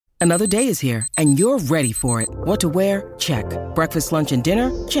Another day is here, and you're ready for it. What to wear? Check. Breakfast, lunch, and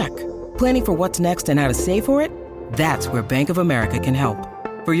dinner? Check. Planning for what's next and how to save for it? That's where Bank of America can help.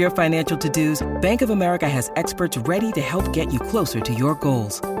 For your financial to-dos, Bank of America has experts ready to help get you closer to your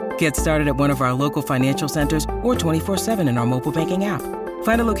goals. Get started at one of our local financial centers or 24/7 in our mobile banking app.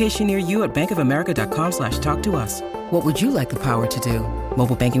 Find a location near you at bankofamerica.com/talktous. What would you like the power to do?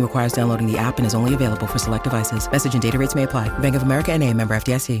 Mobile banking requires downloading the app and is only available for select devices. Message and data rates may apply. Bank of America N.A., member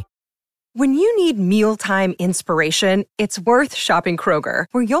FDIC. When you need mealtime inspiration, it's worth shopping Kroger,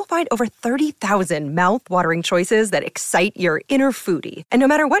 where you'll find over 30,000 mouth-watering choices that excite your inner foodie. And no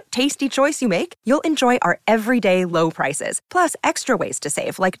matter what tasty choice you make, you'll enjoy our everyday low prices, plus extra ways to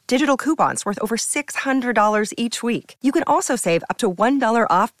save, like digital coupons worth over $600 each week. You can also save up to $1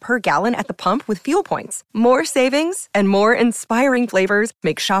 off per gallon at the pump with fuel points. More savings and more inspiring flavors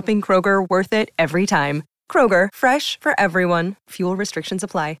make shopping Kroger worth it every time. Kroger, fresh for everyone. Fuel restrictions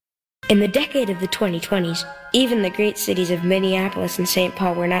apply. In the decade of the 2020s, even the great cities of Minneapolis and St.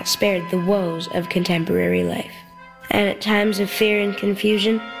 Paul were not spared the woes of contemporary life. And at times of fear and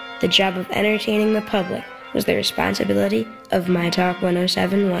confusion, the job of entertaining the public was the responsibility of My Talk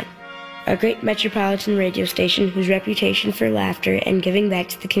 1071, a great metropolitan radio station whose reputation for laughter and giving back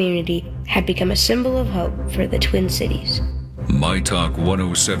to the community had become a symbol of hope for the Twin Cities. My Talk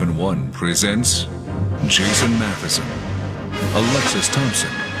 1071 presents Jason Matheson, Alexis Thompson,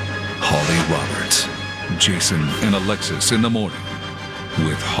 Holly Roberts. Jason and Alexis in the morning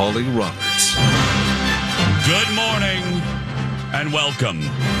with Holly Roberts. Good morning and welcome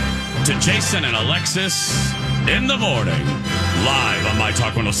to Jason and Alexis in the morning. Live on My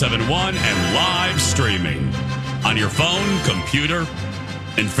Talk 1071 and live streaming on your phone, computer,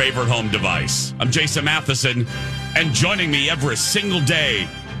 and favorite home device. I'm Jason Matheson, and joining me every single day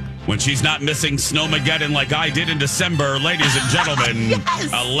when she's not missing Snowmageddon like I did in December, ladies and gentlemen, yes!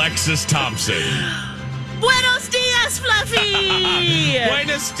 Alexis Thompson. Buenos dias, Fluffy!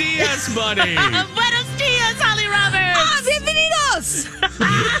 Buenos dias, buddy! Buenos dias, Holly Roberts! Bienvenidos!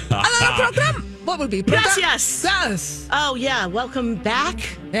 Another program? What would be? Gracias! Yes! Oh, yeah, welcome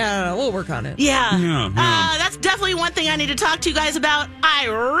back. Yeah, we'll work on it. Yeah. That's definitely one thing I need to talk to you guys about. I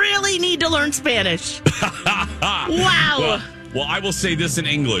really need to learn Spanish. Wow! Well, I will say this in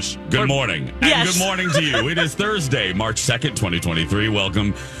English. Good morning. And yes. Good morning to you. It is Thursday, March 2nd, 2023.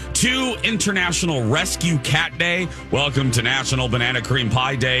 Welcome to International Rescue Cat Day. Welcome to National Banana Cream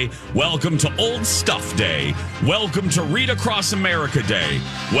Pie Day. Welcome to Old Stuff Day. Welcome to Read Across America Day.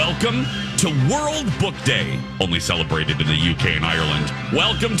 Welcome to World Book Day, only celebrated in the UK and Ireland.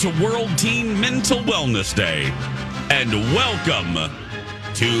 Welcome to World Teen Mental Wellness Day. And welcome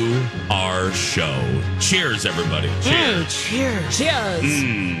to our show. Cheers, everybody. Cheers. Cheers. Cheers.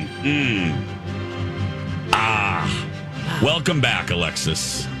 Welcome back,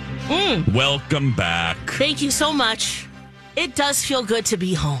 Alexis. Welcome back. Thank you so much. It does feel good to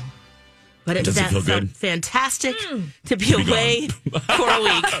be home. But it Does it feel good? Fantastic to be away for a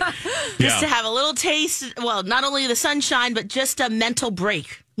week. Just to have a little taste, well, not only the sunshine, but just a mental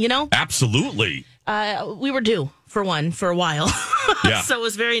break, you know? Absolutely. We were due for one for a while. Yeah. So it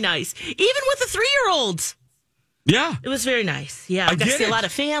was very nice. Even with the 3-year-olds. Yeah. It was very nice. Yeah. I I got to get see it. a lot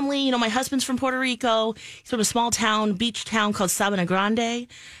of family. You know, my husband's from Puerto Rico. He's from a small town, beach town called Sabana Grande.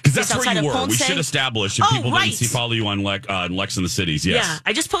 Because that's Just where outside you of were. We Ponce. should establish if people right. didn't follow you on Lex in the Cities. Yes. Yeah.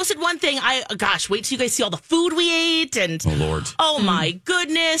 I just posted one thing. Gosh, wait till you guys see all the food we ate. And Oh, Lord. oh my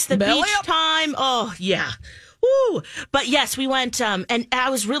goodness, the Belly beach up. time. Oh, yeah. Woo. But yes, we went, and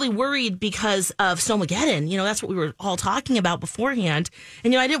I was really worried because of Snowmageddon. You know, that's what we were all talking about beforehand.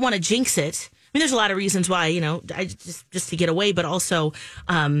 And, you know, I didn't want to jinx it. I mean, there's a lot of reasons why, you know, I just to get away, but also,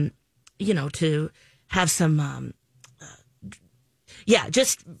 you know, to have some,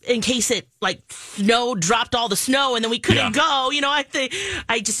 just in case it like dropped all the snow and then we couldn't go, you know, I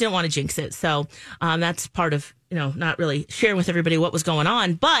just didn't want to jinx it. So, that's part of, you know, not really sharing with everybody what was going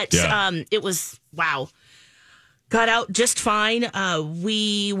on, but, it was, wow. Got out just fine.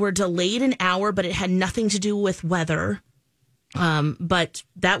 We were delayed an hour, but it had nothing to do with weather. But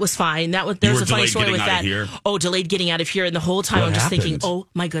that was fine. There's a funny story with that. Oh, delayed getting out of here. And the whole time I'm just thinking, oh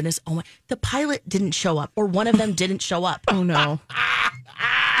my goodness. The pilot didn't show up, or one of them didn't show up. Oh no.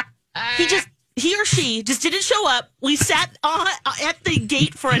 He or she just didn't show up. We sat at the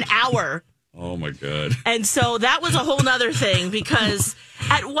gate for an hour. Oh, my God. And so that was a whole nother thing, because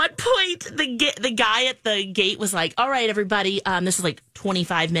at one point the guy at the gate was like, all right, everybody, this is like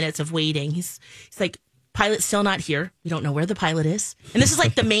 25 minutes of waiting. He's like, Pilot's still not here. We don't know where the pilot is. And this is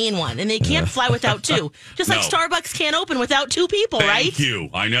like the main one. And they can't fly without two. Just like Starbucks can't open without two people, right? Thank you.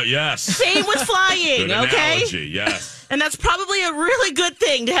 I know, yes. Same with flying, Good okay? Analogy, yes. And that's probably a really good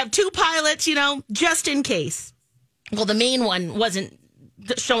thing to have two pilots, just in case. Well, the main one wasn't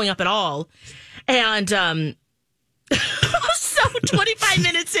showing up at all. And so 25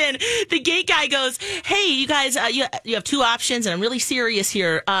 minutes in, the gate guy goes, hey, you guys, you have two options, and I'm really serious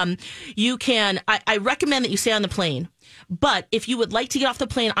here. You can, I recommend that you stay on the plane. But if you would like to get off the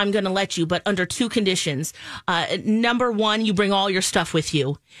plane, I'm going to let you, but under two conditions. Number one, you bring all your stuff with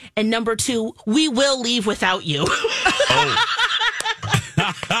you. And number two, we will leave without you. Oh.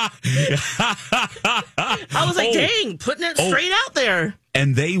 I was like, dang, putting it straight out there.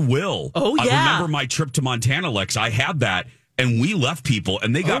 And they will. Oh, yeah. I remember my trip to Montana, Lex. I had that, and we left people,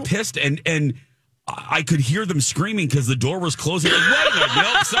 and they got pissed, and I could hear them screaming because the door was closing. Like, wait a minute.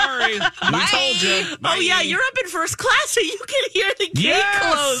 Nope, sorry. We told you. Bye. Oh, yeah, you're up in first class, so you can hear the gate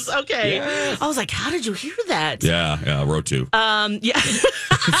close. Okay. Yes. I was like, how did you hear that? Yeah, row two. Yeah.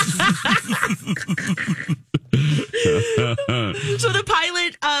 So the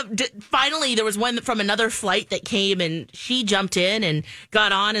pilot, finally, there was one from another flight that came, and she jumped in and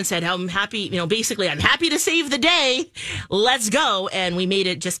got on and said, I'm happy, basically, I'm happy to save the day. Let's go. And we made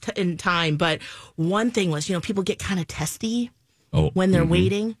it just in time. But one thing was, people get kind of testy when they're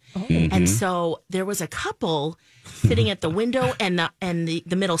waiting. And so there was a couple sitting at the window and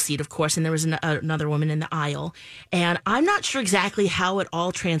the middle seat, of course, and there was another woman in the aisle. And I'm not sure exactly how it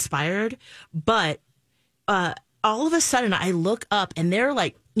all transpired, but all of a sudden I look up and they're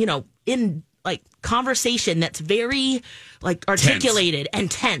like, in like conversation that's very like articulated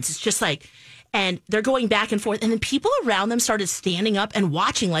and tense. It's just like, and they're going back and forth. And then people around them started standing up and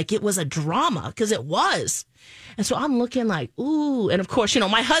watching like it was a drama, because it was. And so I'm looking like, ooh. And of course,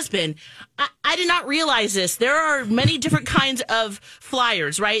 my husband, I did not realize this. There are many different kinds of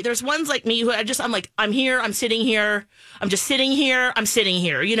flyers, right? There's ones like me who I'm like, I'm here, I'm sitting here, I'm just sitting here, I'm sitting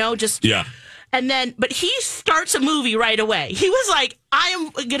here, Yeah. And then, but he starts a movie right away. He was like, I am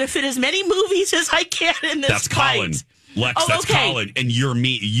going to fit as many movies as I can in this That's fight. Colin. Lex, that's Colin. And you're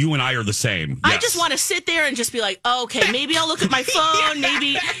me. You and I are the same. Yes. I just want to sit there and just be like, okay, maybe I'll look at my phone,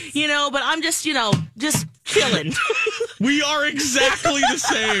 maybe, but I'm just, just chilling. We are exactly the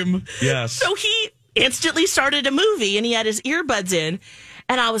same. Yes. So he instantly started a movie and he had his earbuds in.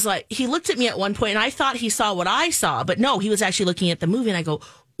 And I was like, he looked at me at one point and I thought he saw what I saw. But no, he was actually looking at the movie. And I go,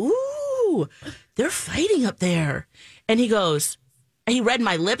 ooh, they're fighting up there. And he goes, and he read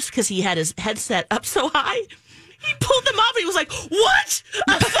my lips because he had his headset up so high. He pulled them off and he was like, what?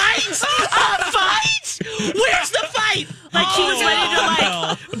 A fight? A fight? Where's the fight? Like he was ready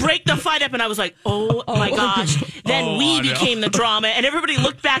to break the fight up. And I was like, oh my gosh. Then we became the drama and everybody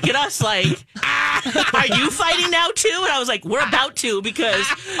looked back at us like, are you fighting now too? And I was like, we're about to, because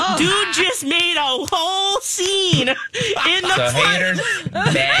dude just made a whole scene in the so fight. haters,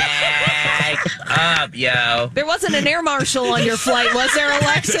 back up, yo. There wasn't an air marshal on your flight, was there,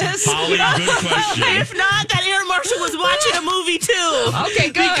 Alexis? Holly, good question. If not, that air marshal was watching a movie too. Okay,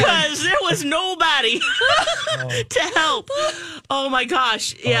 good. Because there was nobody to help. Oh my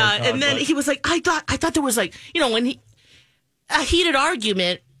gosh. Yeah. God, and then he was like, I thought there was like, when a heated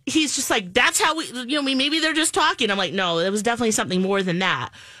argument, he's just like, that's how we, maybe they're just talking. I'm like, no, it was definitely something more than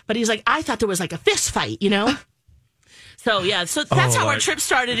that. But he's like, I thought there was like a fist fight, So, yeah, so that's how our trip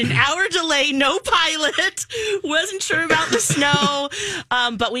started. An hour delay, no pilot. Wasn't sure about the snow,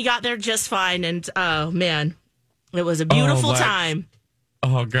 but we got there just fine. And, oh, man, it was a beautiful time.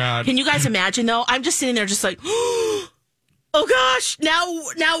 Oh, God. Can you guys imagine, though? I'm just sitting there just like, oh, gosh, now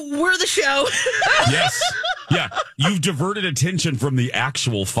we're the show. Yes. Yeah. You've diverted attention from the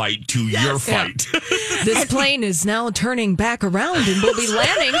actual fight to your fight. Yeah. This plane is now turning back around and will be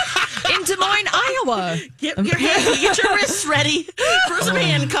landing in Des Moines, Iowa. Get your wrists ready for some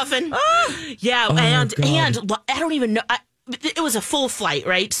handcuffing. Yeah, and I don't even know. It was a full flight,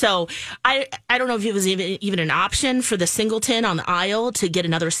 right? So I don't know if it was even an option for the singleton on the aisle to get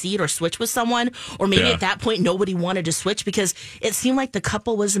another seat or switch with someone, or maybe at that point nobody wanted to switch because it seemed like the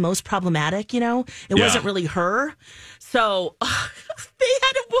couple was the most problematic. It wasn't really her. So they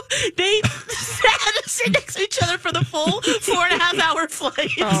had to sit next to each other for the full 4.5 hour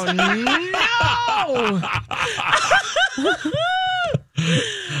flight. Oh no!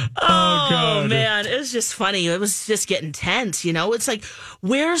 Oh man, it was just funny. It was just getting tense, It's like,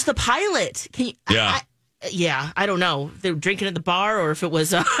 where's the pilot? Can you, I don't know. They were drinking at the bar, or if it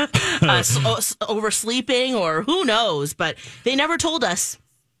was oversleeping, or who knows. But they never told us.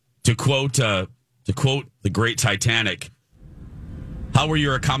 To quote the great Titanic, How were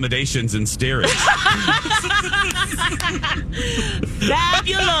your accommodations in steerage?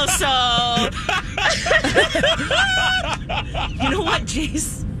 Fabuloso. You know what,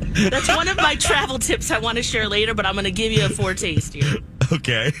 Jace? That's one of my travel tips I want to share later, but I'm going to give you a foretaste here.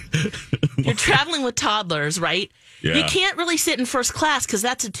 Okay. You're traveling with toddlers, right? Yeah. You can't really sit in first class because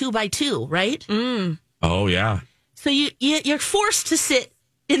that's a 2x2, right? Oh, yeah. So you're forced to sit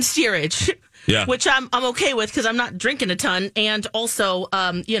in steerage, Yeah. which I'm okay with because I'm not drinking a ton, and also,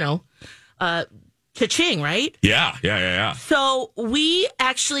 cha-ching, right? Yeah. So we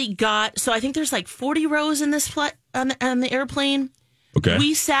actually got. So I think there's like 40 rows in this flight on the airplane. Okay.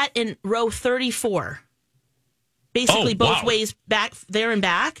 We sat in row 34, basically both ways back there and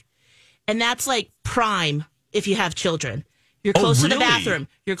back, and that's like prime if you have children. You're close to the bathroom.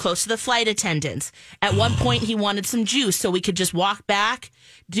 You're close to the flight attendants. At one point, he wanted some juice, so we could just walk back,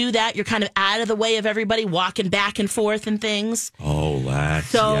 do that. You're kind of out of the way of everybody walking back and forth and things. Oh,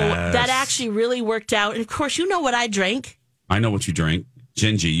 that's that actually really worked out. And of course, you know what I drank. I know what you drank.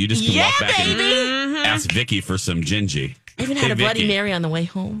 Gingy. You just can walk back baby. and ask Vicky for some gingy. I even had a Bloody Vicky. Mary on the way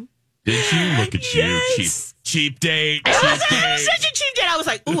home. Did you? Look at Yes. you. Cheap date. It Cheap was date. such a cheap date. I was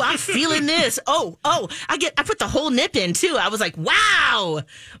like, "Ooh, I'm feeling this." Oh, I put the whole nip in too. I was like, "Wow,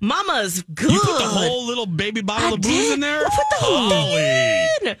 Mama's good." You put the whole little baby bottle of booze did. in there? I put the whole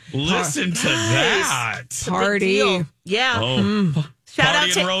thing in. Listen to that. Party. Deal. Yeah. Oh. Shout Party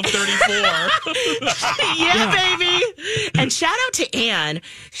out in to row 34. yeah, baby. And shout out to Anne.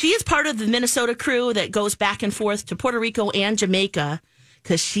 She is part of the Minnesota crew that goes back and forth to Puerto Rico and Jamaica.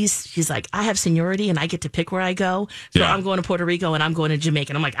 Because she's like, I have seniority and I get to pick where I go. So Yeah. I'm going to Puerto Rico and I'm going to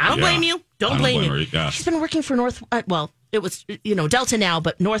Jamaica. And I'm like, I don't blame you. Don't blame you. Yeah. She's been working for it was, Delta now,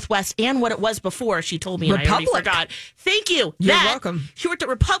 but Northwest and what it was before, she told me. And I Republic. already forgot. Thank you. You're welcome. She worked at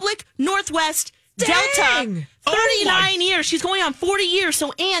Republic, Northwest, Delta, Dang. 39 years. She's going on 40 years.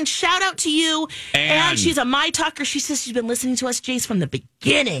 So, Anne, shout out to you. Anne. And she's a My Talker. She says she's been listening to us, Jace, from the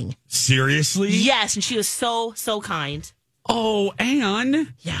beginning. Seriously? Yes, and she was so, so kind. Oh,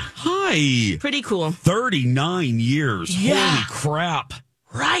 Anne. Yeah. Hi. Pretty cool. 39 years. Yeah. Holy crap.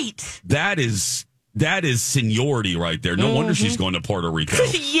 Right. That is seniority right there. No wonder she's going to Puerto Rico.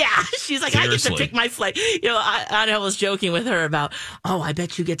 Yeah. She's like, I get to Seriously. pick my flight. I was joking with her about, I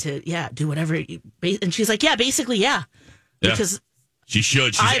bet you get to, do whatever. And she's like, basically, yeah. Yeah. Because, She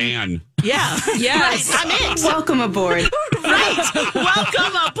should. She's Anne. yeah. Yes. Right, I'm it. Welcome aboard. Right.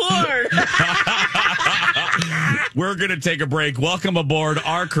 Welcome aboard. We're going to take a break. Welcome aboard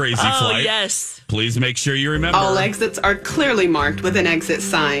our crazy Oh, flight. yes. Please make sure you remember. All exits are clearly marked with an exit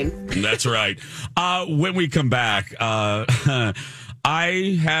sign. That's right. When we come back, I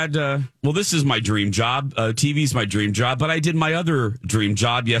had, this is my dream job. TV's my dream job, but I did my other dream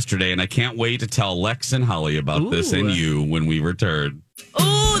job yesterday, and I can't wait to tell Lex and Holly about this and you when we return.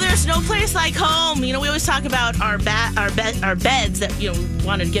 Ooh, there's no place like home. We always talk about our beds that,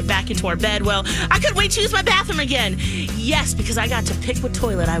 wanted to get back into our bed. Well, I couldn't wait to use my bathroom again. Yes, because I got to pick what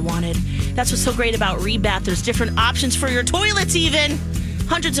toilet I wanted. That's what's so great about Rebath. There's different options for your toilets even.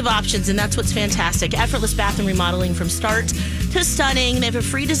 Hundreds of options, and that's what's fantastic. Effortless bathroom remodeling from start to stunning. They have a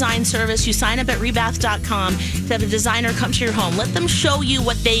free design service. You sign up at rebath.com to have a designer come to your home. Let them show you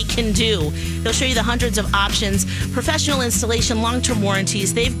what they can do. They'll show you the hundreds of options, professional installation, long-term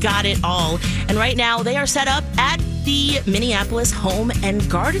warranties. They've got it all. And right now, they are set up at the Minneapolis Home and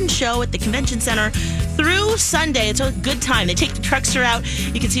Garden Show at the Convention Center through Sunday. It's a good time. They take the truckster out.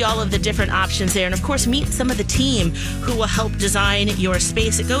 You can see all of the different options there. And, of course, meet some of the team who will help design your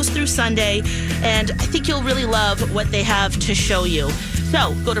space. It goes through Sunday, and I think you'll really love what they have to show you.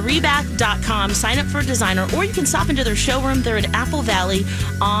 So go to rebath.com, sign up for a designer, or you can stop into their showroom. They're in Apple Valley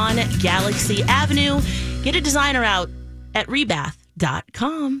on Galaxy Avenue. Get a designer out at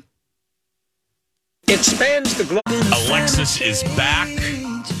rebath.com. It spans the globe. Alexis is back.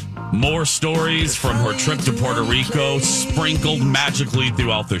 More stories from her trip to Puerto Rico sprinkled magically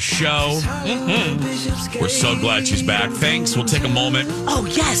throughout the show. We're so glad she's back. Thanks. We'll take a moment. Oh,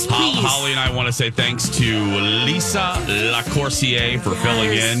 yes, please. Holly and I want to say thanks to Lisa Lacourcier for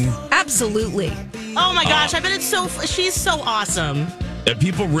filling in. Absolutely. Oh, my gosh. I bet she's so awesome.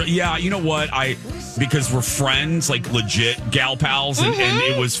 People, you know what? Because we're friends, like legit gal pals, and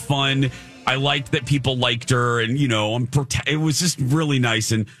it was fun. I liked that people liked her, and it was just really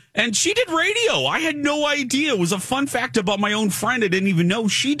nice. And she did radio. I had no idea. It was a fun fact about my own friend. I didn't even know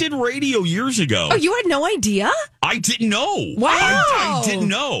she did radio years ago. Oh, you had no idea? I didn't know. Wow. I didn't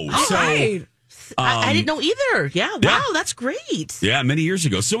know. All right. I didn't know either. Yeah, wow, that's great. Yeah, many years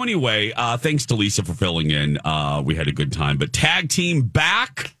ago. So anyway, thanks to Lisa for filling in. We had a good time. But tag team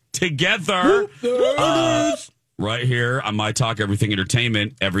back together. right here on My Talk Everything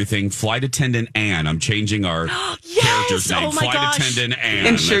Entertainment, everything Flight Attendant Ann. I'm changing our character's name. Oh my Flight gosh. Attendant Ann.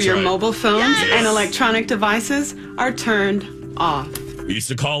 Ensure That's your right. mobile phones and electronic devices are turned off. We used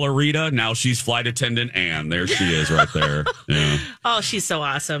to call her Rita. Now she's Flight Attendant Ann. There she is right there. Yeah. Oh, she's so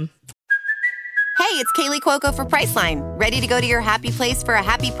awesome. Hey, it's Kaylee Cuoco for Priceline. Ready to go to your happy place for a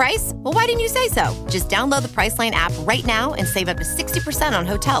happy price? Well, why didn't you say so? Just download the Priceline app right now and save up to 60% on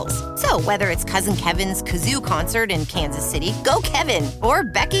hotels. So whether it's Cousin Kevin's Kazoo Concert in Kansas City, go Kevin, or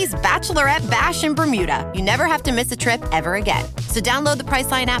Becky's Bachelorette Bash in Bermuda, you never have to miss a trip ever again. So download the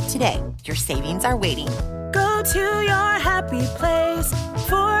Priceline app today. Your savings are waiting. Go to your happy place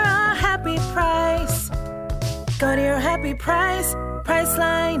for a happy price. Go to your happy price,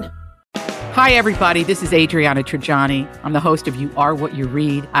 Priceline. Hi, everybody. This is Adriana Trajani. I'm the host of You Are What You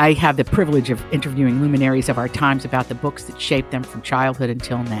Read. I have the privilege of interviewing luminaries of our times about the books that shaped them from childhood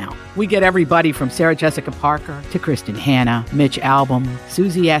until now. We get everybody from Sarah Jessica Parker to Kristen Hanna, Mitch Albom,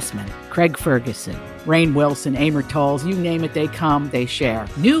 Susie Essman, Craig Ferguson, Rainn Wilson, Amor Tolls, you name it, they come, they share.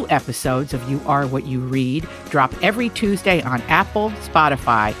 New episodes of You Are What You Read drop every Tuesday on Apple,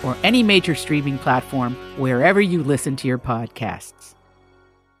 Spotify, or any major streaming platform wherever you listen to your podcasts.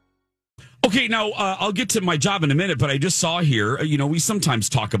 Okay, now I'll get to my job in a minute, but I just saw here, we sometimes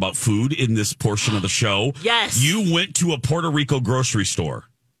talk about food in this portion of the show. Yes. You went to a Puerto Rico grocery store.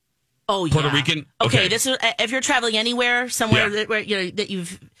 Oh, yeah. Puerto Rican? Okay, this is, if you're traveling anywhere, somewhere that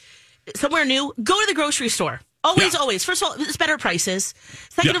you've somewhere new, go to the grocery store. Always. First of all, it's better prices.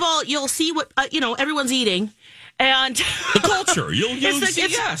 Second of all, you'll see what everyone's eating. And the culture, you'll see,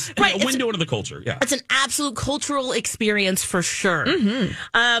 yes, right, a window into the culture. Yeah, it's an absolute cultural experience for sure.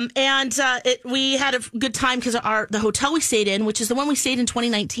 Mm-hmm. We had a good time because the hotel we stayed in, which is the one we stayed in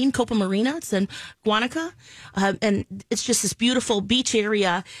 2019, Copa Marina. It's in Guanica, and it's just this beautiful beach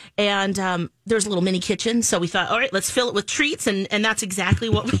area. And there's a little mini kitchen, so we thought, all right, let's fill it with treats, and that's exactly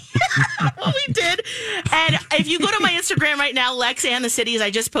what we what we did. And if you go to my Instagram right now, Lex and the Cities,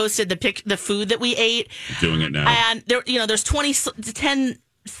 I just posted the food that we ate. Doing it now. And there's 10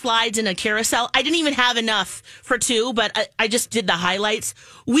 slides in a carousel. I didn't even have enough for two, but I just did the highlights.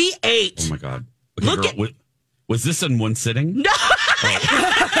 We ate. Oh my God! Okay, was this in one sitting? No.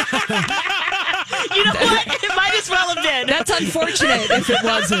 You know what? It might as well have been. That's unfortunate if it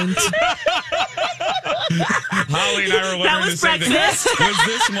wasn't. Holly and I were wondering the same thing. Was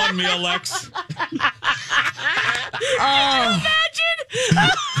this one meal, Lex? Imagine.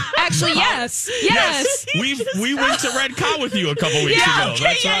 Actually, yes. We went to Red Cow with you a couple weeks ago. Okay,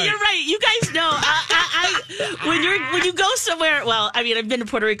 That's right. You're right. You guys know. When you go somewhere, well, I mean, I've been to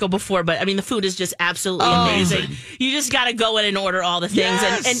Puerto Rico before, but I mean, the food is just absolutely amazing. You just got to go in and order all the things,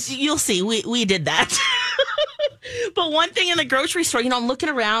 and you'll see. We did that. But one thing in the grocery store, I'm looking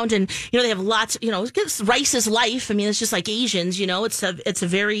around, and they have lots. Rice is life. I mean, it's just like Asians. It's a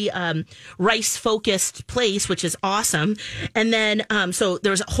very rice focused place, which is awesome. And then so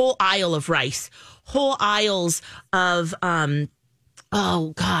there's a whole aisle of rice, whole aisles of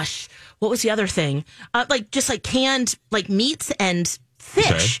oh gosh, what was the other thing? Like canned meats and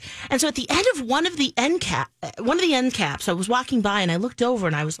fish. Okay. And so at the end of one of the end caps, I was walking by and I looked over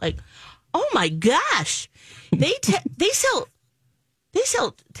and I was like, oh my gosh, they sell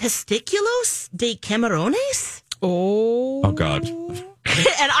testiculos de camarones. Oh God.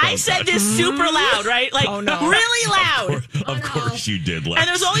 And I said this super loud, right? Like, really loud. Of course you did, Lex. And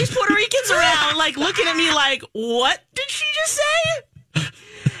there's all these Puerto Ricans around, looking at me like, what did she just say?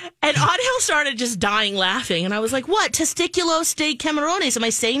 And Adel started just dying laughing. And I was like, what? Testiculos de camarones. Am I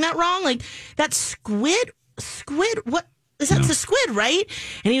saying that wrong? That's squid? What? Is that the squid, right?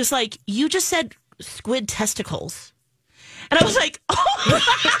 And he was like, you just said squid testicles. And I was like, oh.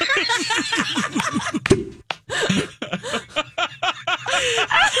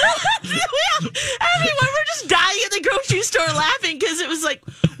 Everyone were just dying at the grocery store laughing because it was like,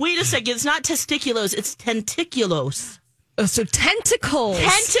 wait a second, it's not testiculos, it's tenticulos. Oh, so tentacles.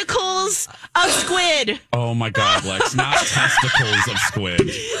 Tentacles of squid. Oh my God, Lex, not testicles of squid. Then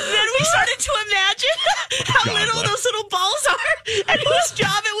we started to imagine how little those little balls are and whose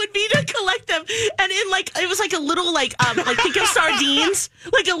job it would be to collect them. And it was like a little think of sardines,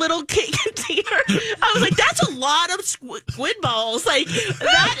 like a little container. I was like, that's a lot of squid balls. That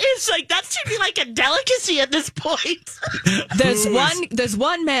should be like a delicacy at this point. There's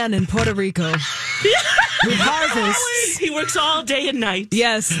one man in Puerto Rico who harvests. He works all day and night.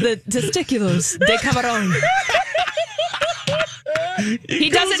 Yes, the testiculos de camarón. He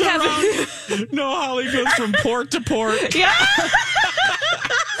doesn't have. No, Holly goes from port to port. Yeah.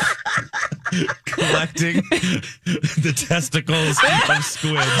 Collecting the testicles of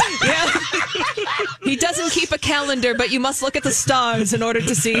squid. Yeah. He doesn't keep a calendar, but you must look at the stars in order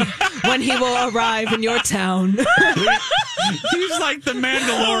to see when he will arrive in your town. He's like the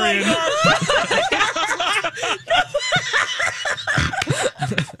Mandalorian.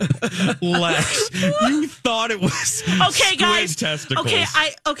 Lex, you thought it was okay, guys. Testicles.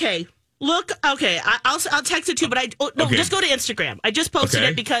 Okay. Look, okay, I'll text it to you, but just go to Instagram. I just posted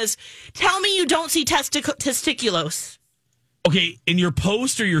it because tell me you don't see testiculos. Okay, in your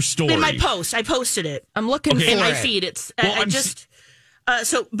post or your story? In my post, I posted it. I'm looking for in my it. feed. It's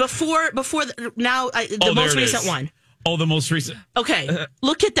so before the most recent one. Oh, the most recent. Okay,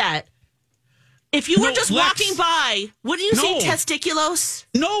 look at that. If you were just walking by, wouldn't you see testiculos?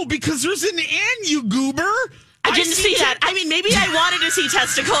 No, because there's an N, you goober. I didn't see that. I mean, maybe I wanted to see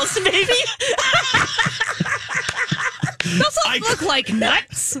testicles. Maybe. Those don't look like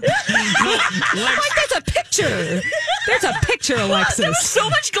nuts. Like there's a picture. There's a picture, Alexis. There was so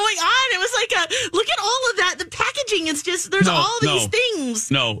much going on. It was like look at all of that. The packaging is just, there's all these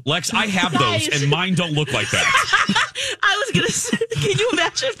things. No, Lex, I have those, and mine don't look like that. I was going to say, can you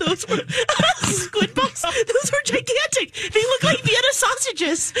imagine if those were squid balls? Those were gigantic. They look like Vienna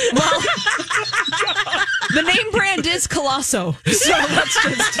sausages. Well, the name brand is Colosso. So let's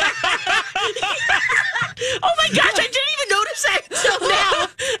just... Oh my gosh, I didn't even notice that until now.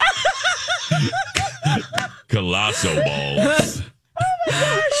 Colosso balls.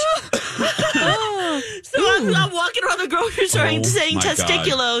 So I'm walking around the grocery store and saying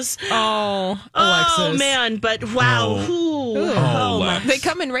testiculos. God. Oh, Alexis. Oh, man, but wow. Lex. They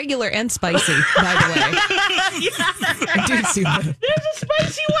come in regular and spicy, by the way. I do see that. There's a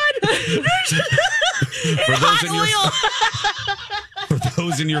spicy one. There's hot oil. For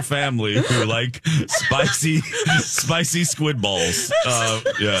those in your family who like spicy squid balls,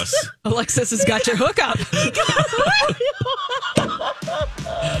 yes. Alexis has got your hookup.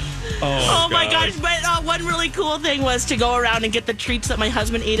 Oh my gosh! But one really cool thing was to go around and get the treats that my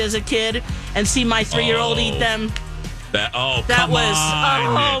husband ate as a kid, and see my 3-year-old eat them. Oh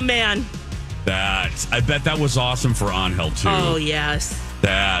man! I bet that was awesome for Angel too. Oh yes.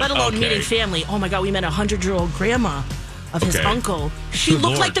 Let alone meeting family. Oh my God! We met 100-year-old grandma of his uncle. She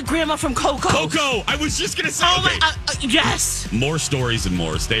looked like the grandma from Coco. Coco! I was just going to say. Oh my, yes. More stories and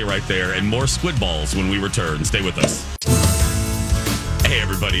more. Stay right there. And more squid balls when we return. Stay with us. Hey,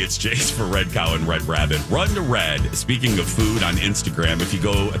 everybody. It's Jace for Red Cow and Red Rabbit. Run to Red. Speaking of food on Instagram, if you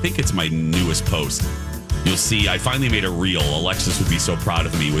go, I think it's my newest post, you'll see I finally made a reel. Alexis would be so proud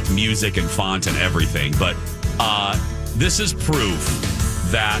of me with music and font and everything. But this is proof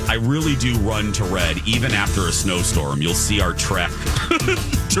that I really do run to Red even after a snowstorm. You'll see our trek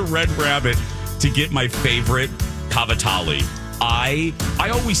to Red Rabbit to get my favorite cavatappi. I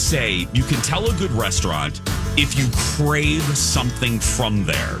always say you can tell a good restaurant if you crave something from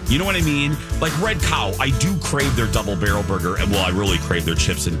there. You know what I mean? Like Red Cow, I do crave their double barrel burger, and I really crave their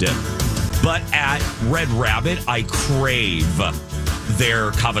chips and dip. But at Red Rabbit, I crave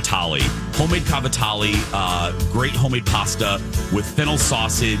their cavatappi. Homemade cavatappi, great homemade pasta with fennel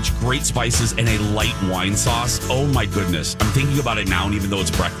sausage, great spices, and a light wine sauce. Oh my goodness. I'm thinking about it now, and even though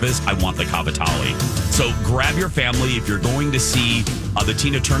it's breakfast, I want the cavatappi. So grab your family. If you're going to see the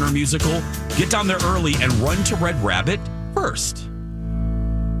Tina Turner musical, get down there early and run to Red Rabbit first.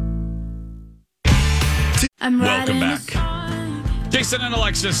 Welcome back. Jason and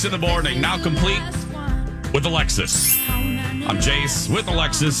Alexis in the morning, now complete with Alexis. I'm Jace with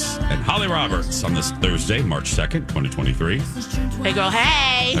Alexis and Holly Roberts on this Thursday, March 2nd, 2023. Hey, girl,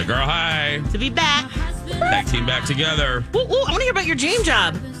 hey. Hey, girl, hi. To be back. Tag team back together. Ooh, I want to hear about your dream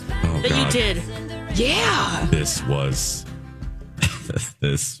job you did. Yeah. This was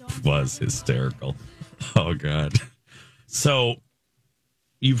hysterical. Oh, God. So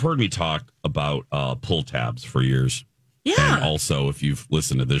you've heard me talk about pull tabs for years. Yeah. And also, if you've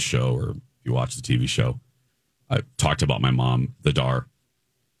listened to this show or you watch the TV show, I talked about my mom, the Dar,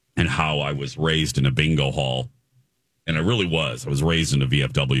 and how I was raised in a bingo hall. And I really was. I was raised in a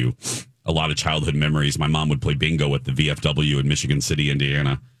VFW. A lot of childhood memories. My mom would play bingo at the VFW in Michigan City,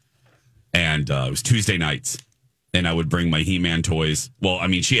 Indiana. And it was Tuesday nights. And I would bring my He-Man toys. Well, I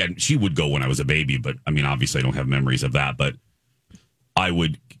mean, she would go when I was a baby, but I mean, obviously I don't have memories of that. But I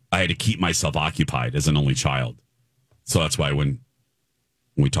had to keep myself occupied as an only child. So that's why when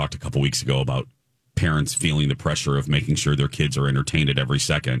we talked a couple weeks ago about parents feeling the pressure of making sure their kids are entertained at every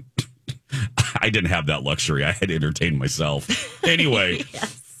second, I didn't have that luxury. I had to entertain myself. Anyway,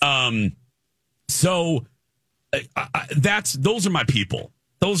 yes. So those are my people.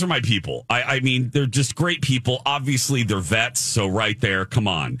 Those are my people. I mean, they're just great people. Obviously, they're vets. So right there, come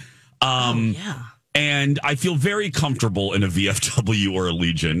on. Yeah. And I feel very comfortable in a VFW or a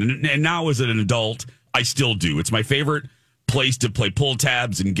Legion. And now as an adult, I still do. It's my favorite place to play pull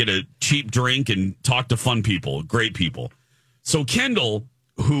tabs and get a cheap drink and talk to fun people, great people. So Kendall,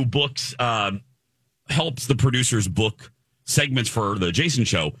 who books, helps the producers book segments for the Jason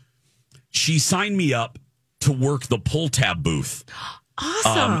Show, she signed me up to work the pull tab booth.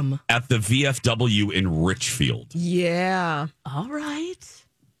 Awesome. At the VFW in Richfield. Yeah. All right.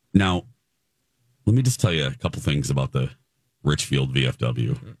 Now, let me just tell you a couple things about the Richfield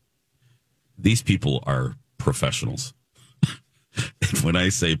VFW. These people are professionals. And when I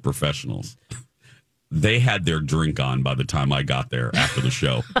say professionals, they had their drink on by the time I got there after the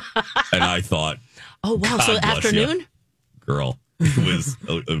show. And I thought, oh, wow. So afternoon? You. Girl, it was,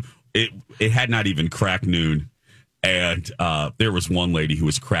 it had not even cracked noon. And there was one lady who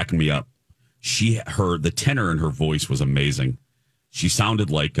was cracking me up. The tenor in her voice was amazing. She sounded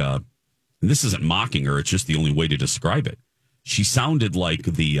like, and this isn't mocking her, it's just the only way to describe it. She sounded like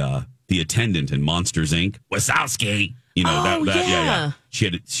the attendant in Monsters, Inc. Wazowski. You know, yeah.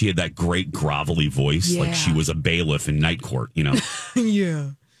 She had that great grovelly voice, like she was a bailiff in Night Court, you know.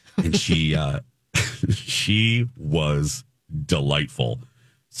 Yeah. And she was delightful.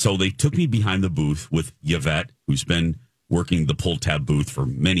 So they took me behind the booth with Yvette, who's been working the pull tab booth for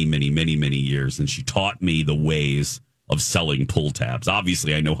many, many, many, many years. And she taught me the ways of selling pull tabs.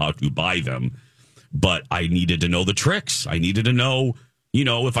 Obviously, I know how to buy them, but I needed to know the tricks. I needed to know, you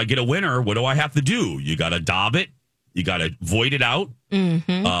know, if I get a winner, what do I have to do? You got to daub it. You got to void it out.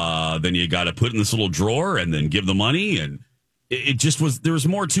 Mm-hmm. Then you got to put it in this little drawer and then give the money. And it just was, there was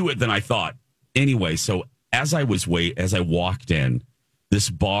more to it than I thought. Anyway, so as I walked in, this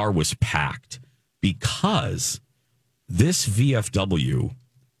bar was packed because this VFW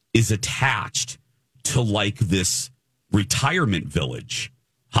is attached to like this retirement village.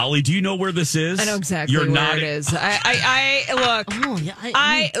 Holly, do you know where this is? I know exactly where it is. I look. Oh, yeah,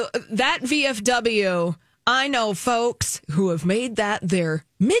 that VFW. I know folks who have made that their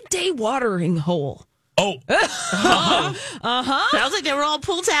midday watering hole. Oh, Sounds like they were all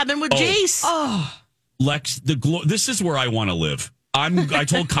pull tabbing with Jace. Oh, Lex, this is where I want to live. I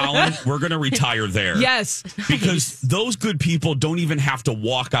told Colin we're going to retire there. Yes. Because those good people don't even have to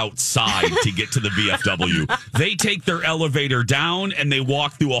walk outside to get to the VFW. They take their elevator down and they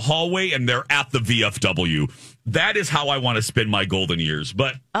walk through a hallway and they're at the VFW. That is how I want to spend my golden years.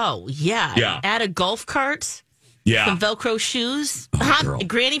 But yeah. Add a golf cart. Yeah. Some Velcro shoes.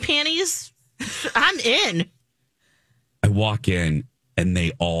 Granny panties. I'm in. I walk in and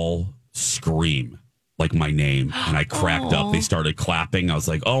they all scream like my name, and I cracked up. They started clapping. I was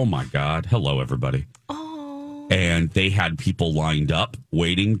like, oh my God, hello everybody. And they had people lined up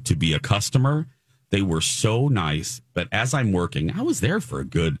waiting to be a customer. They were so nice. But as I'm working, I was there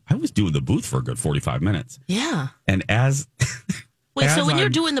I was doing the booth for a good 45 minutes. Yeah. And so when you're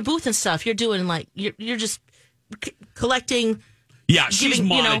doing the booth and stuff, you're doing like, you're just collecting. Yeah, she's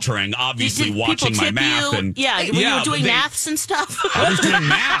monitoring, obviously watching my math. When you were doing maths and stuff. I was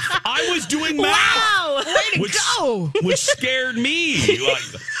doing math. Wow. Way to go. Which scared me.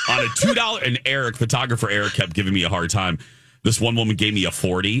 On a $2, and photographer Eric kept giving me a hard time. This one woman gave me a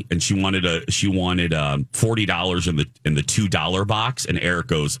 40 and she wanted $40 in the $2 box. And Eric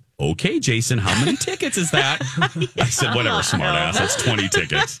goes, okay, Jason, how many tickets is that? I said, whatever, smart ass. That's 20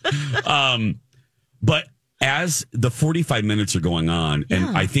 tickets. But as the 45 minutes are going on,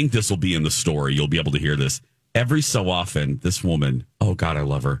 and I think this will be in the story, you'll be able to hear this. Every so often, this woman, oh God, I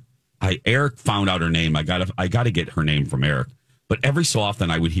love her. Eric found out her name. I got to get her name from Eric. But every so often,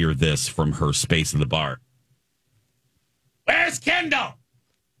 I would hear this from her space in the bar. Where's Kendall?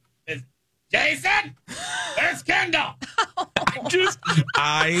 Jason? Where's Kendall?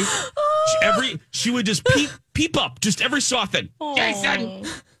 She would just peep up just every so often.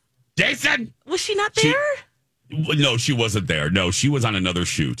 Jason? Was she not there? No, she wasn't there. No, she was on another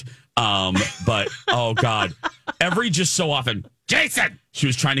shoot. But oh God, every just so often, Jason. She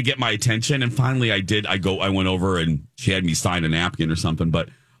was trying to get my attention, and finally, I went over, and she had me sign a napkin or something. But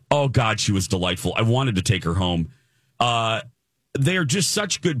oh God, she was delightful. I wanted to take her home. They're just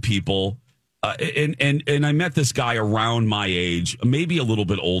such good people, and I met this guy around my age, maybe a little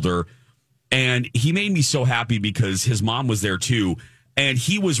bit older, and he made me so happy because his mom was there too. And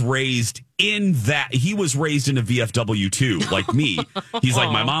he was raised in a VFW too, like me. He's like,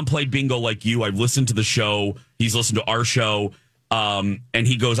 my mom played bingo like you. I've listened to the show. He's listened to our show. And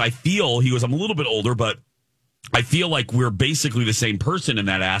he goes, I'm a little bit older, but I feel like we're basically the same person in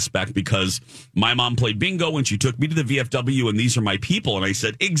that aspect because my mom played bingo and she took me to the VFW and these are my people. And I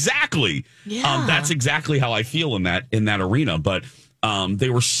said, exactly. Yeah. That's exactly how I feel in that arena. But they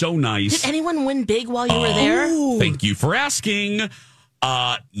were so nice. Did anyone win big while you were there? Thank you for asking.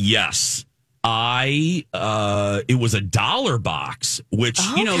 Yes. it was a $1 box, which,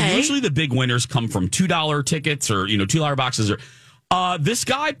 usually the big winners come from $2 tickets or, $2 boxes. Or this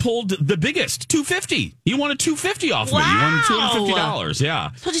guy pulled the biggest, $250. He won a $250 off me. He won $250.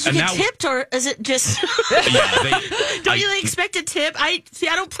 Yeah. So did you get tipped, or is it just? Don't you expect a tip? I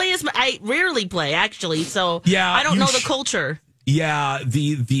don't play as much. I rarely play, actually. So I don't know the culture. Yeah,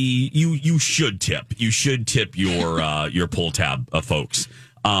 you should tip. You should tip your pull tab folks.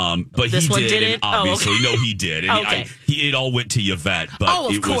 But this he did, didn't? and obviously, no, he did. And Okay. it all went to Yvette,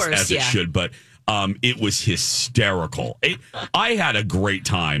 but it was as it should. But it was hysterical. I had a great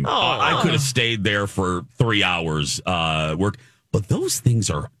time. I could have stayed there for 3 hours work. But those things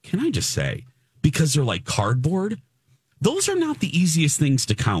are, can I just say, because they're like cardboard, those are not the easiest things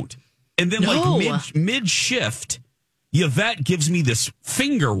to count. And then like mid-shift, Yvette gives me this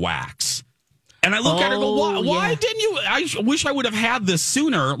finger wax. And I look at her and go, why didn't you? I wish I would have had this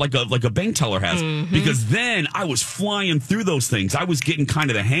sooner, like a bank teller has, because then I was flying through those things. I was getting kind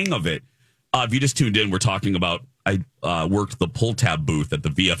of the hang of it. If you just tuned in, we're talking about, I worked the pull tab booth at the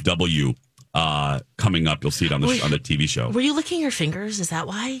VFW coming up. You'll see it on the TV show. Were you licking your fingers? Is that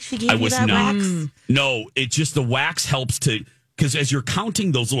why she gave you that wax? No, it's just the wax helps to... Because as you're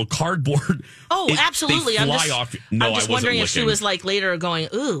counting those little cardboard... absolutely. They fly off. No, I'm just wondering if she was like later going,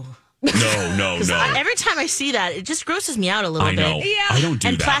 ooh... No. Every time I see that, it just grosses me out a little bit. I know. Yeah. I don't do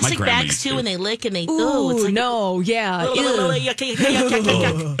and that. plastic bags too, and they lick and they. It's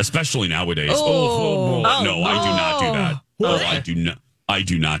like, especially nowadays. No, I do not do that. I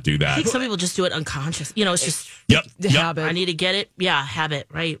do not do that. I think some people just do it unconscious. It's just habit. I need to get it. Yeah, habit.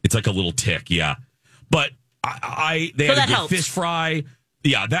 Right. It's like a little tick. Yeah, but they had a good fish fry.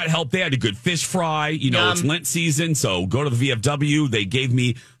 Yeah, that helped. They had a good fish fry. It's Lent season, so go to the VFW. They gave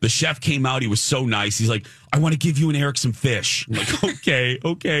me, the chef came out. He was so nice. He's like, I want to give you and Eric some fish. I'm like,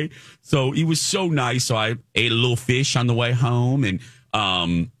 okay. So he was so nice. So I ate a little fish on the way home. And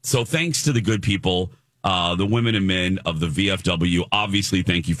so thanks to the good people, the women and men of the VFW, obviously,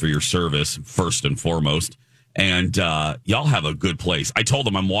 thank you for your service, first and foremost. And y'all have a good place. I told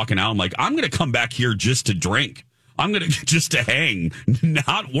them I'm walking out. I'm like, I'm going to come back here just to drink. I'm going to just to hang,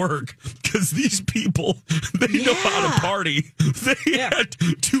 not work, because these people, they know how to party. They had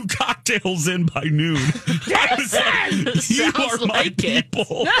 2 cocktails in by noon. I was like, you are my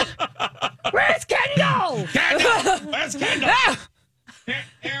people. Where's Kendall? Where's Kendall?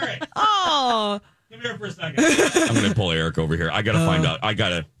 Eric. Oh. Come here for a second. I'm going to pull Eric over here. I got to find out.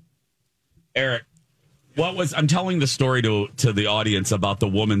 Eric. I'm telling the story to the audience about the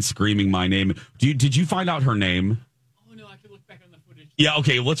woman screaming my name. Did you find out her name? Oh no, I can look back on the footage. Yeah,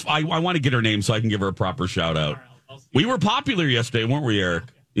 okay. I want to get her name so I can give her a proper shout out. Right, we were popular yesterday, weren't we, Eric?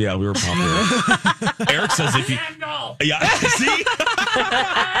 Yeah, we were popular. Eric says if you... Yeah, see?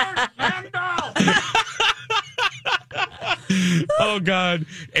 Oh, God.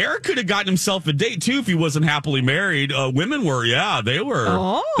 Eric could have gotten himself a date, too, if he wasn't happily married. Women were, they were.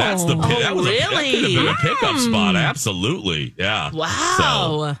 Oh, that's the pit. That really? That could have been a pickup spot. Absolutely. Yeah.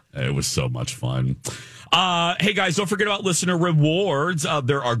 Wow. So, it was so much fun. Hey, guys, don't forget about listener rewards.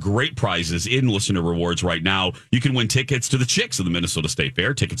 There are great prizes in listener rewards right now. You can win tickets to the Chicks of the Minnesota State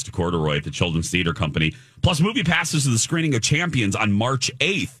Fair, tickets to Corduroy at the Children's Theater Company, plus movie passes to the screening of Champions on March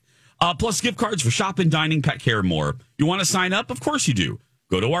 8th. Plus gift cards for shopping, dining, pet care, and more. You want to sign up? Of course you do.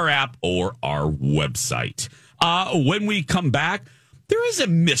 Go to our app or our website. When we come back, there is a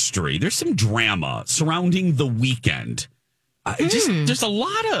mystery. There's some drama surrounding The Weeknd. There's a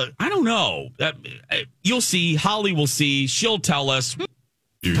lot of, I don't know. You'll see. Holly will see. She'll tell us.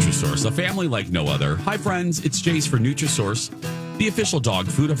 Nutrisource, a family like no other. Hi, friends. It's Jace for Nutrisource, the official dog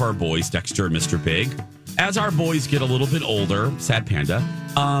food of our boys, Dexter and Mr. Big. As our boys get a little bit older, sad panda,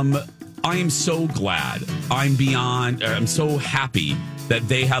 I am so glad. I'm so happy that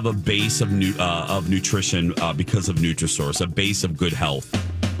they have a base of nutrition because of Nutrisource, a base of good health.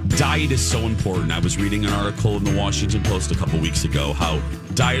 Diet is so important. I was reading an article in the Washington Post a couple weeks ago how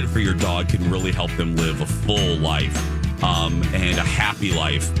diet for your dog can really help them live a full life and a happy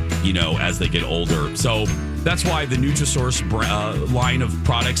life, as they get older. So that's why the Nutrisource line of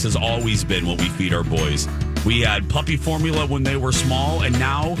products has always been what we feed our boys. We had puppy formula when they were small, and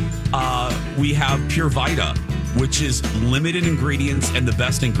now we have Pure Vita, which is limited ingredients and the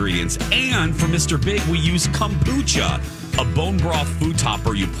best ingredients. And for Mr. Big, we use kombucha, a bone broth food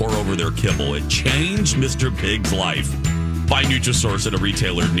topper you pour over their kibble. It changed Mr. Big's life. Find Nutrisource at a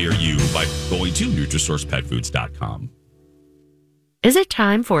retailer near you by going to NutrisourcePetFoods.com. Is it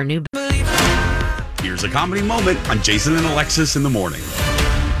time for a new... Here's a comedy moment on Jason and Alexis in the morning.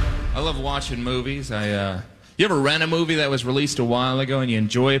 I love watching movies. I You ever rent a movie that was released a while ago and you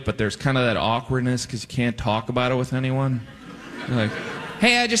enjoy it, but there's kind of that awkwardness because you can't talk about it with anyone? You're like,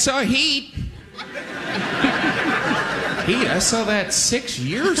 hey, I just saw Heat. Heat? I saw that 6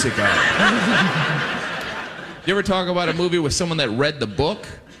 years ago. You ever talk about a movie with someone that read the book?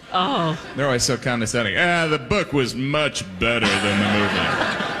 Oh. They're always so condescending. The book was much better than the movie.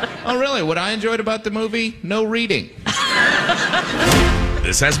 Oh, really? What I enjoyed about the movie? No reading.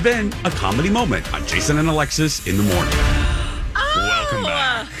 This has been a comedy moment on Jason and Alexis in the morning. Welcome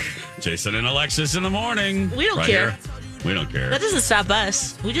back. Jason and Alexis in the morning. We don't care. Here. We don't care. That doesn't stop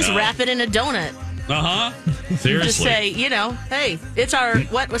us. We just wrap it in a donut. Seriously. Just say, hey, it's our,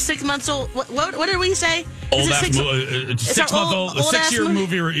 6 months old? What did we say? Old-ass movie. 6 month old, 6 year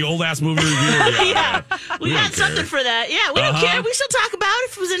movie, old-ass movie review. Yeah. We got something for that. Yeah, we don't care. We still talk about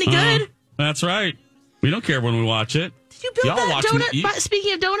it if it was any good. That's right. We don't care when we watch it. Did you build that donut?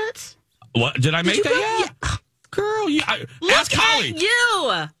 Speaking of donuts? What? Did I make that? Yeah. Girl, ask Holly.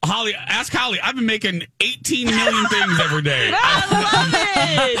 You. Holly, ask Holly. I've been making 18 million things every day. I love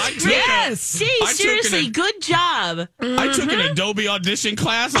it. Yes. Seriously, good job. I took an Adobe audition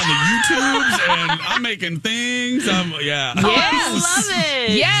class on the YouTubes, and I'm making things. Yes. Oh, I love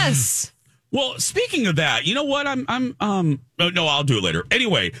it. Yes. Well, speaking of that, you know what? No, I'll do it later.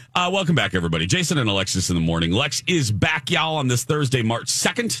 Anyway, welcome back, everybody. Jason and Alexis in the morning. Lex is back, y'all, on this Thursday, March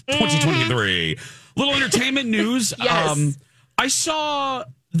 2nd, 2023. Little entertainment news. Yes. I saw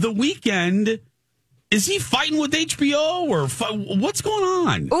The Weeknd. Is he fighting with HBO or what's going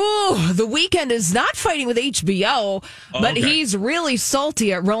on? Oh, The Weeknd is not fighting with HBO, but he's really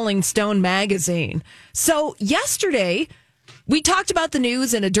salty at Rolling Stone magazine. So yesterday, we talked about the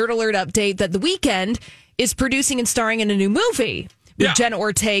news in a Dirt Alert update that The Weeknd is producing and starring in a new movie with Jenna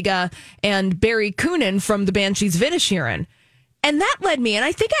Ortega and Barry Coonan from the Banshees of Inisherin. And that led me, and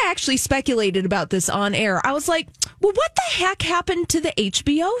I think I actually speculated about this on air. I was like, well, what the heck happened to the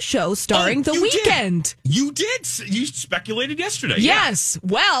HBO show starring The Weeknd? You did. You speculated yesterday. Yes. Yeah.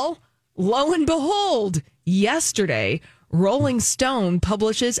 Well, lo and behold, yesterday, Rolling Stone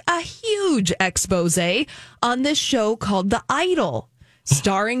publishes a huge expose on this show called The Idol,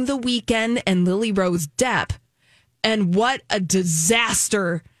 starring The Weeknd and Lily Rose Depp. And what a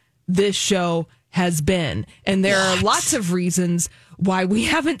disaster this show has been. And there are lots of reasons why we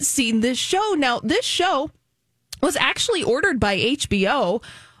haven't seen this show. Now, this show was actually ordered by HBO,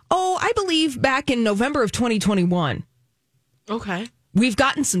 I believe back in November of 2021. Okay. We've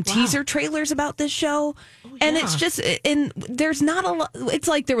gotten some teaser trailers about this show, and it's just, and there's not a lot, it's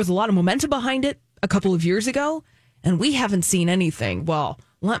like there was a lot of momentum behind it a couple of years ago, and we haven't seen anything. Well,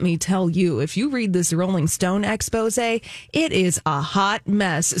 let me tell you, if you read this Rolling Stone expose, it is a hot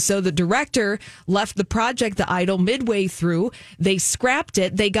mess. So the director left the project, The Idol, midway through. They scrapped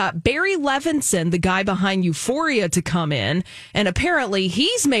it. They got Barry Levinson, the guy behind Euphoria, to come in. And apparently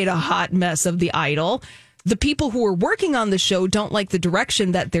he's made a hot mess of The Idol. The people who are working on the show don't like the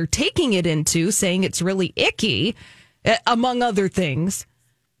direction that they're taking it into, saying it's really icky, among other things.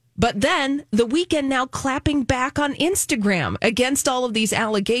 But then The Weeknd now clapping back on Instagram against all of these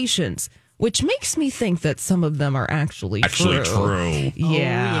allegations, which makes me think that some of them are actually true.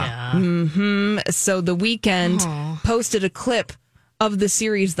 Yeah. So The Weeknd posted a clip of the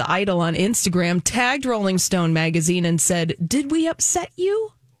series The Idol on Instagram, tagged Rolling Stone magazine, and said, "Did we upset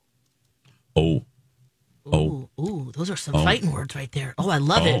you?" Ooh, those are some fighting words right there. Oh, I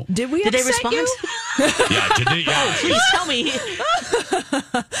love it. Did we upset they respond? You? Did they? Yeah. Please tell me.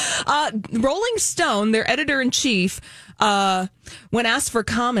 Rolling Stone, their editor-in-chief, when asked for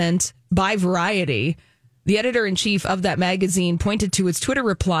comment by Variety, the editor-in-chief of that magazine pointed to his Twitter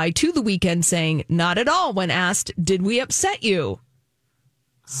reply to The Weeknd saying, "Not at all," when asked, "Did we upset you?"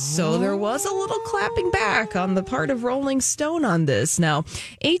 So there was a little clapping back on the part of Rolling Stone on this. Now,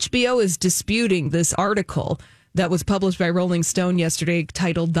 HBO is disputing this article that was published by Rolling Stone yesterday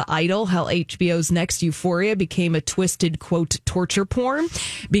titled The Idol, How HBO's Next Euphoria Became a Twisted, quote, torture porn,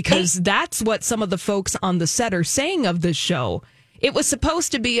 because that's what some of the folks on the set are saying of this show. It was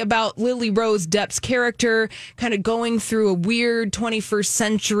supposed to be about Lily Rose Depp's character kind of going through a weird 21st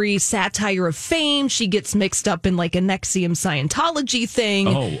century satire of fame. She gets mixed up in like a NXIVM Scientology thing.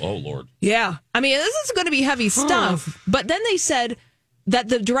 Oh, Lord. Yeah. I mean, this is going to be heavy stuff. But then they said that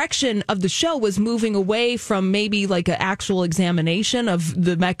the direction of the show was moving away from maybe like an actual examination of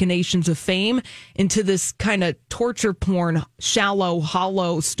the machinations of fame into this kind of torture porn, shallow,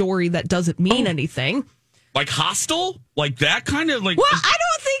 hollow story that doesn't mean anything. Like Hostel? Like that kind of like... Well, I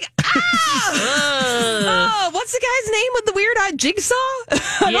don't think... What's the guy's name with the weird eye? Jigsaw?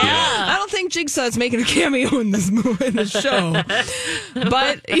 I don't think Jigsaw is making a cameo in this movie, in the show.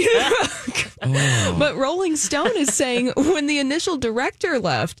 But but Rolling Stone is saying when the initial director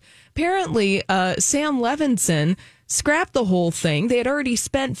left, apparently Sam Levinson scrapped the whole thing. They had already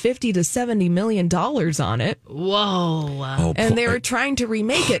spent $50 to $70 million on it. Whoa! And they were trying to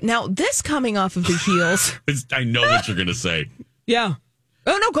remake it. Now, this coming off of the heels. I know what you're going to say. Yeah.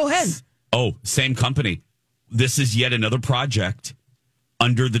 Oh, no, go ahead. Oh, same company. This is yet another project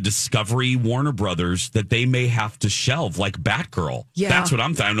under the Discovery Warner Brothers that they may have to shelve, like Batgirl. Yeah. That's what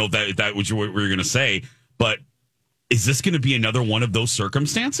I'm I don't know if that was what you were going to say, but is this going to be another one of those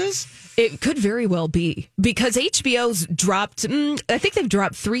circumstances? It could very well be, because HBO's dropped, I think they've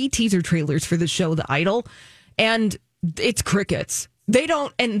dropped 3 teaser trailers for the show The Idol, and it's crickets. They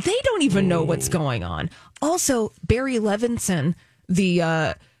don't even know what's going on. Also, Barry Levinson,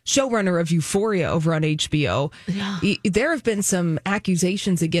 the showrunner of Euphoria over on HBO, there have been some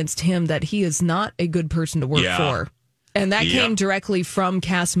accusations against him that he is not a good person to work for. And that came directly from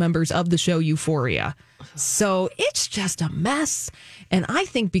cast members of the show Euphoria. So it's just a mess. And I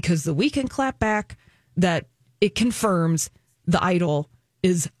think because the Weeknd clapped back, that it confirms The Idol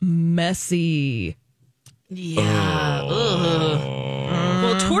is messy. Yeah.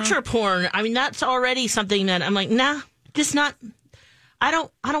 Well, torture porn, I mean, that's already something that I'm like, nah, just not. I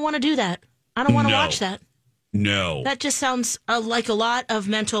don't want to do that. I don't want to watch that. No. That just sounds like a lot of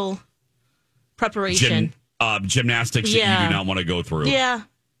mental preparation. Gymnastics that you do not want to go through. Yeah.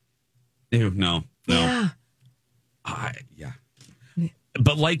 Ew, no. Yeah.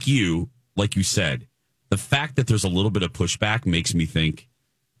 But like you said, the fact that there's a little bit of pushback makes me think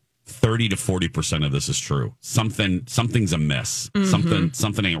 30 to 40% of this is true. Something's amiss. Mm-hmm.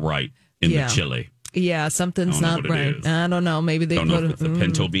 Something ain't right in the chili. Yeah, something's not right. I don't know. Maybe they don't know if it's the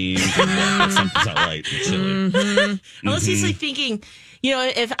pinto beans. Something's not right in chili. Mm-hmm. Unless he's like thinking,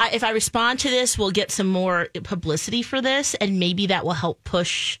 if I respond to this, we'll get some more publicity for this, and maybe that will help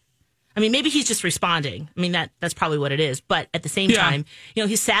push. I mean, maybe he's just responding. I mean, that's probably what it is. But at the same time,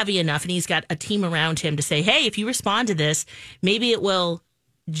 he's savvy enough, and he's got a team around him to say, hey, if you respond to this, maybe it will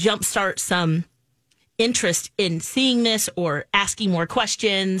jumpstart some interest in seeing this or asking more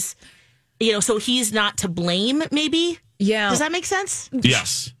questions. So he's not to blame, maybe? Yeah. Does that make sense?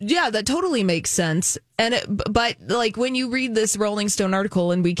 Yes. Yeah, that totally makes sense. But like when you read this Rolling Stone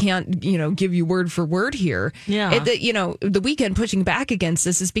article, and we can't, give you word for word here. Yeah. The Weeknd pushing back against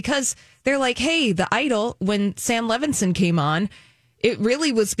this is because they're like, hey, The Idol, when Sam Levinson came on, it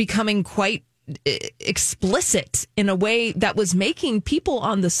really was becoming quite explicit in a way that was making people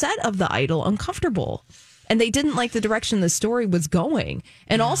on the set of The Idol uncomfortable. And they didn't like the direction the story was going.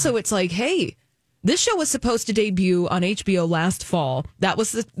 And also it's like, hey, this show was supposed to debut on HBO last fall. That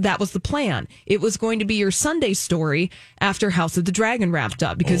was the plan. It was going to be your Sunday story after House of the Dragon wrapped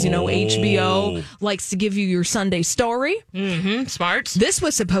up because, HBO likes to give you your Sunday story. Mm-hmm. Smart. This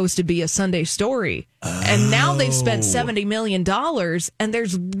was supposed to be a Sunday story. And now they've spent $70 million and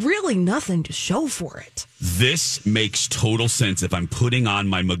there's really nothing to show for it. This makes total sense if I'm putting on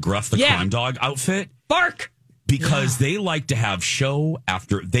my McGruff the Crime Dog outfit. Bark! Because they like to have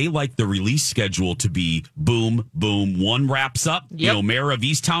they like the release schedule to be boom, boom, one wraps up. Yep. Mayor of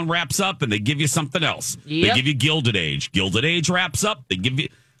Easttown wraps up and they give you something else. Yep. They give you Gilded Age. Gilded Age wraps up. They give you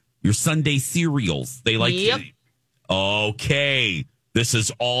your Sunday cereals. They like okay. This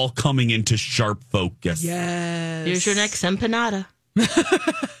is all coming into sharp focus. Yes. Here's your next empanada.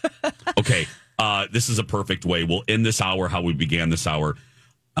 Okay. This is a perfect way. We'll end this hour how we began this hour.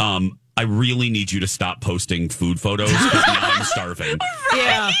 I really need you to stop posting food photos because now I'm starving.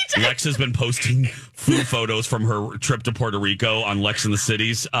 Yeah. Lex has been posting food photos from her trip to Puerto Rico on Lex in the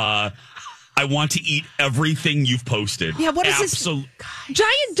Cities. I want to eat everything you've posted. Yeah, what is this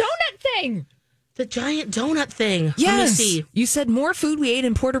giant donut thing? The giant donut thing. Yes. Let me see. You said more food we ate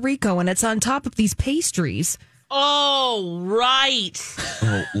in Puerto Rico, and it's on top of these pastries. Oh, right.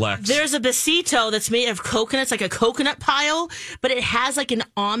 Oh, Lex. There's a besito that's made of coconuts, like a coconut pile, but it has like an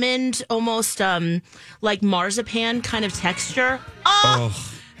almond, almost like marzipan kind of texture. Oh.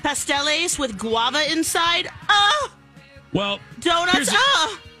 Pasteles with guava inside. Oh. Well, donuts.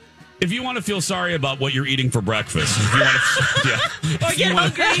 If you want to feel sorry about what you're eating for breakfast, or get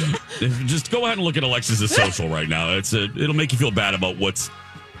hungry, just go ahead and look at Alexis's social right now. It'll make you feel bad about what's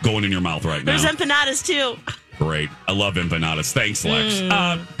going in your mouth right now. There's empanadas too. Great. I love empanadas. Thanks, Lex.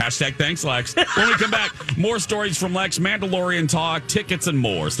 Hashtag thanks, Lex. When we come back, more stories from Lex, Mandalorian talk, tickets, and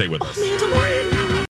more. Stay with us. Mandalorian.